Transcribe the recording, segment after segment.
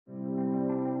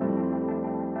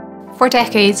For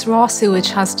decades, raw sewage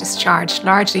has discharged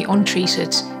largely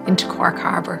untreated into Cork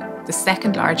Harbour, the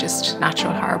second largest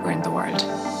natural harbour in the world.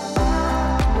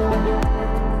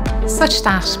 Such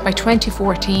that by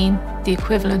 2014, the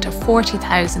equivalent of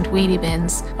 40,000 wheelie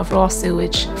bins of raw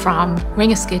sewage from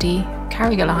Ringaskiddy,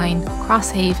 Carrigaline,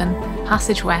 Crosshaven,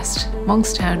 Passage West,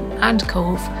 Monkstown and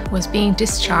Cobh was being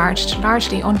discharged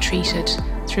largely untreated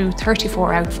through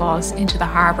 34 outfalls into the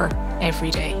harbour every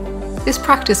day. This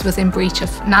practice was in breach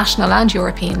of national and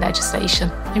European legislation,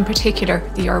 in particular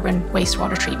the Urban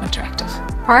Wastewater Treatment Directive.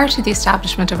 Prior to the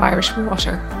establishment of Irish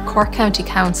Water, Cork County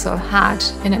Council had,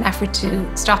 in an effort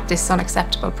to stop this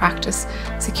unacceptable practice,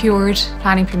 secured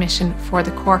planning permission for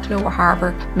the Cork Lower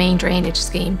Harbour main drainage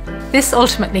scheme. This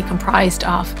ultimately comprised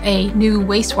of a new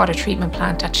wastewater treatment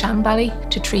plant at Shanbally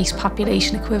to treat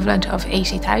population equivalent of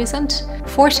 80,000,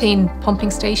 14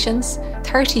 pumping stations,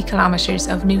 30 kilometres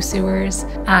of new sewers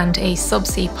and a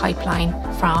subsea pipeline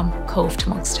from Cobh to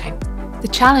Monkstown. The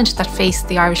challenge that faced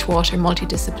the Irish Water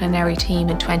multidisciplinary team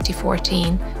in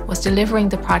 2014 was delivering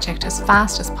the project as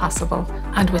fast as possible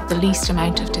and with the least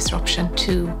amount of disruption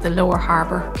to the lower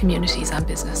harbour communities and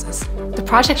businesses. The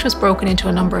project was broken into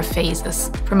a number of phases,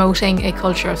 promoting a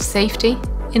culture of safety,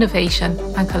 innovation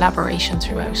and collaboration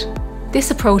throughout.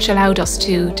 This approach allowed us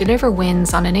to deliver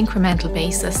wins on an incremental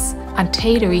basis and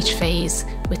tailor each phase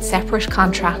with separate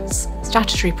contracts,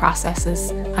 statutory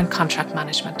processes and contract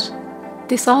management.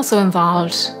 This also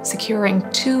involved securing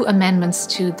 2 amendments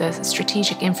to the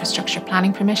Strategic Infrastructure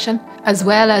Planning Permission, as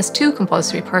well as 2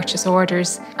 compulsory purchase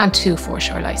orders and 2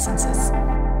 foreshore licences.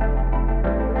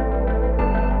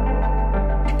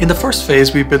 In the first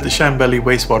phase, we built the Shanbally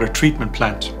wastewater treatment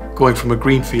plant, going from a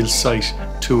greenfield site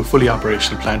to a fully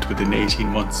operational plant within 18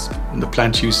 months. And the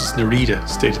plant uses Nerida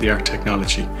state-of-the-art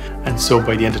technology, and so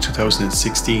by the end of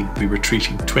 2016 we were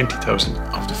treating 20,000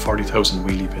 of the 40,000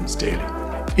 wheelie bins daily.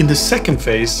 In the second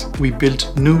phase, we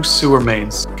built new sewer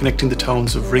mains connecting the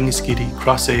towns of Ringaskiddy,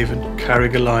 Crosshaven,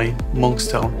 Carrigaline,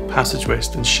 Monkstown, Passage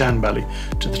West and Shanbally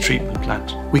to the treatment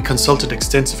plant. We consulted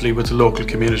extensively with the local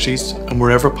communities and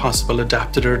wherever possible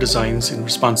adapted our designs in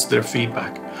response to their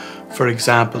feedback. For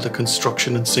example, the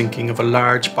construction and sinking of a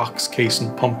large box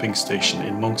caisson pumping station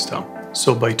in Monkstown.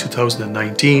 So by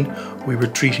 2019, we were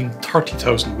treating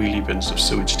 30,000 wheelie bins of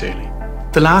sewage daily.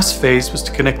 The last phase was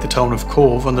to connect the town of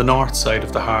Cobh on the north side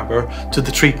of the harbour to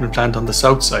the treatment plant on the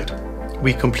south side.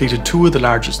 We completed 2 of the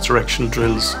largest directional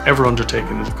drills ever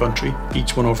undertaken in the country,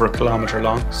 each one over 1 kilometre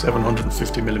long,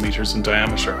 750mm in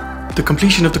diameter. The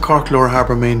completion of the Cork Lower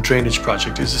Harbour main drainage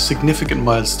project is a significant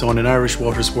milestone in Irish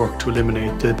Water's work to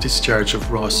eliminate the discharge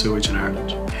of raw sewage in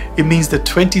Ireland. It means that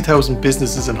 20,000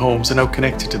 businesses and homes are now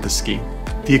connected to the scheme.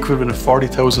 The equivalent of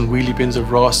 40,000 wheelie bins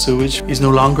of raw sewage is no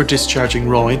longer discharging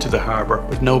raw into the harbour,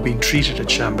 but now being treated at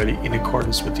Shanbally in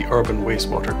accordance with the Urban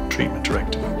Wastewater Treatment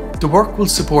Directive. The work will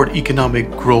support economic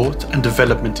growth and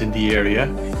development in the area,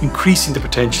 increasing the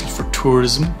potential for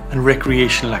tourism and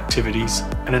recreational activities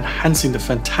and enhancing the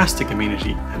fantastic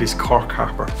amenity that is Cork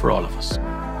Harbour for all of us.